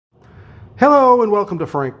Hello and welcome to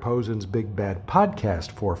Frank Posen's Big Bad Podcast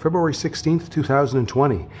for February 16th,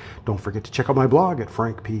 2020. Don't forget to check out my blog at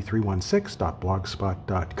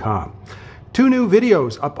frankp316.blogspot.com. 2 new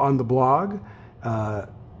videos up on the blog,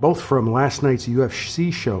 both from last night's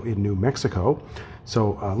UFC show in New Mexico.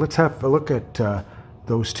 So let's have a look at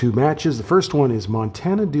those 2 matches. The first one is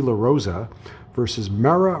Montana De La Rosa versus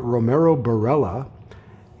Mara Romero Barella.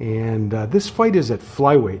 And this fight is at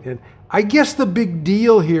flyweight. And I guess the big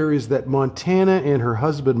deal here is that Montana and her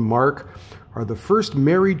husband Mark are the first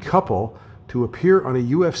married couple to appear on a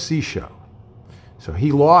UFC show. So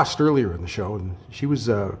he lost earlier in the show, and she was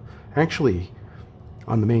actually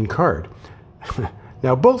on the main card.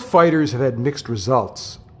 Now, both fighters have had mixed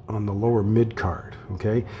results on the lower mid card.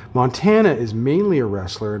 Okay, Montana is mainly a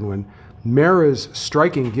wrestler, and when Mara's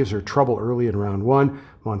striking gives her trouble early in round 1,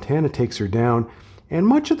 Montana takes her down. And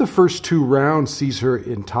much of the first 2 rounds sees her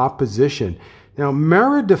in top position. Now,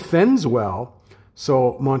 Mara defends well,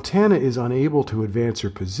 so Montana is unable to advance her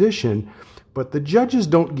position, but the judges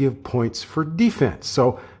don't give points for defense.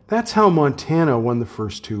 So that's how Montana won the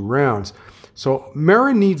first 2 rounds. So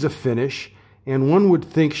Mara needs a finish, and one would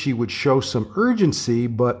think she would show some urgency,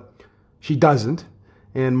 but she doesn't.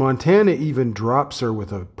 And Montana even drops her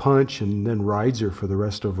with a punch and then rides her for the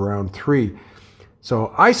rest of round 3.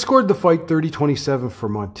 So I scored the fight 30-27 for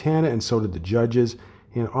Montana, and so did the judges.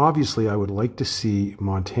 And obviously, I would like to see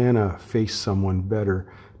Montana face someone better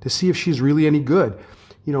to see if she's really any good.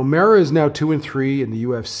 You know, Mara is now 2-3 in the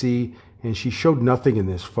UFC, and she showed nothing in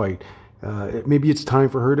this fight. Maybe it's time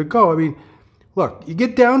for her to go. I mean, look, you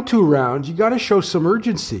get down 2 rounds, you got to show some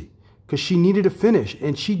urgency because she needed a finish,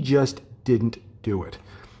 and she just didn't do it.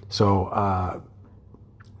 So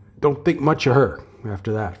don't think much of her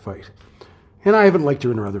after that fight. And I haven't liked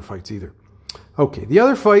her in her other fights either. Okay, the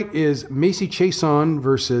other fight is Macy Chiasson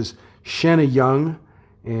versus Shanna Young.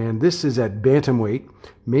 And this is at bantamweight.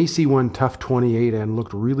 Macy won tough 28 and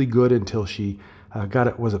looked really good until she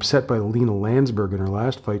was upset by Lena Landsberg in her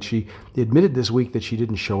last fight. She admitted this week that she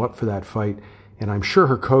didn't show up for that fight. And I'm sure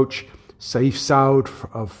her coach, Saif Saud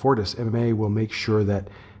of Fortis MMA, will make sure that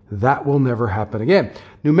that will never happen again.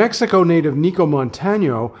 New Mexico native Nico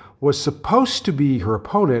Montano was supposed to be her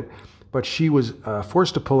opponent, but she was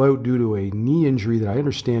forced to pull out due to a knee injury that I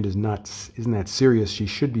understand isn't that serious. She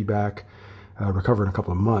should be back, recover in a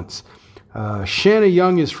couple of months. Shanna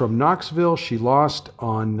Young is from Knoxville. She lost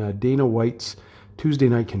on Dana White's Tuesday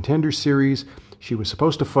Night Contender Series. She was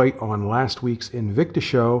supposed to fight on last week's Invicta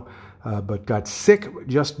show, but got sick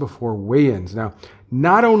just before weigh-ins. Now,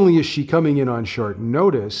 not only is she coming in on short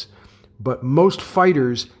notice, but most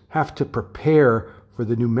fighters have to prepare for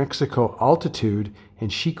the New Mexico altitude,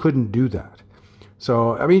 and she couldn't do that.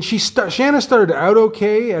 So, I mean, Shanna started out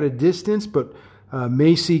okay at a distance, but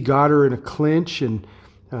Macy got her in a clinch and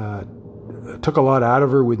took a lot out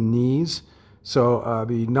of her with knees. So, I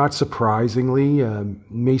mean, not surprisingly,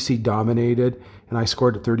 Macy dominated, and I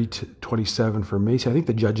scored at 30-27 for Macy. I think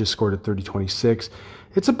the judges scored at 30-26.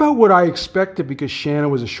 It's about what I expected because Shanna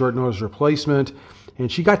was a short-notice replacement, and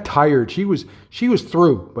she got tired. She was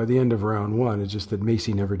through by the end of round 1. It's just that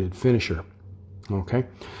Macy never did finish her.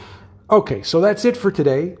 Okay, so that's it for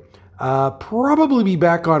today. Probably be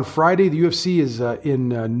back on Friday. The UFC is in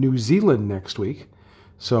New Zealand next week.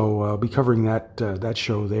 So I'll be covering that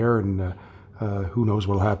show there, and who knows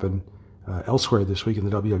what will happen elsewhere this week in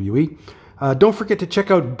the WWE. Don't forget to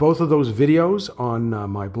check out both of those videos on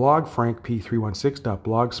my blog,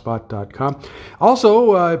 frankp316.blogspot.com.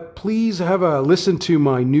 Also, please have a listen to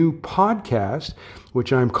my new podcast,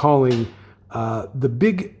 which I'm calling The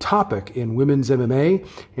Big Topic in Women's MMA.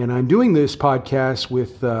 And I'm doing this podcast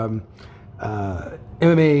with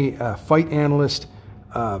MMA fight analyst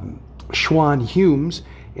Schwan Humes.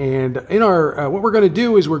 And in our what we're going to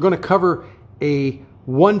do is we're going to cover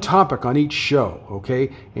one topic on each show, okay?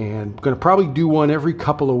 And I'm going to probably do one every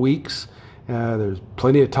couple of weeks. There's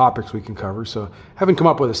plenty of topics we can cover, so haven't come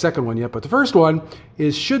up with a second one yet. But the first one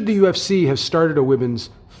is, should the UFC have started a women's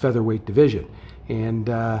featherweight division? And,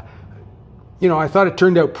 I thought it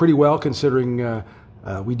turned out pretty well considering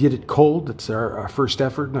we did it cold. It's our first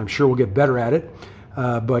effort, and I'm sure we'll get better at it.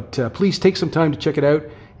 But please take some time to check it out.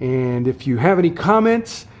 And if you have any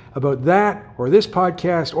comments about that or this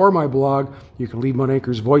podcast or my blog, you can leave them on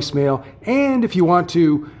Anchor's voicemail. And if you want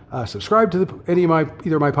to subscribe to either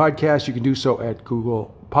of my podcasts, you can do so at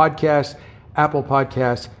Google Podcasts, Apple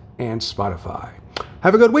Podcasts, and Spotify.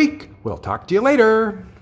 Have a good week. We'll talk to you later.